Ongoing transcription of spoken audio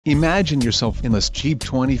Imagine yourself in this Jeep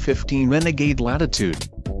 2015 Renegade Latitude.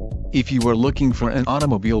 If you are looking for an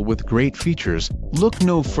automobile with great features, look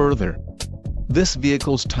no further. This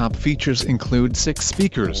vehicle's top features include 6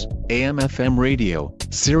 speakers, AM/FM radio,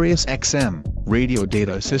 Sirius XM, radio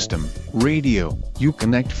data system, radio,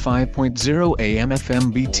 Uconnect 5.0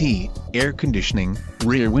 AM/FM BT, air conditioning,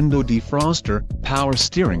 rear window defroster, power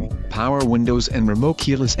steering, power windows and remote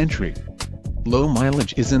keyless entry. Low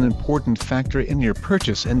mileage is an important factor in your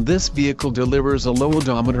purchase, and this vehicle delivers a low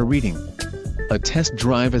odometer reading. A test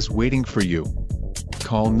drive is waiting for you.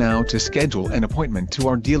 Call now to schedule an appointment to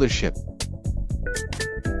our dealership.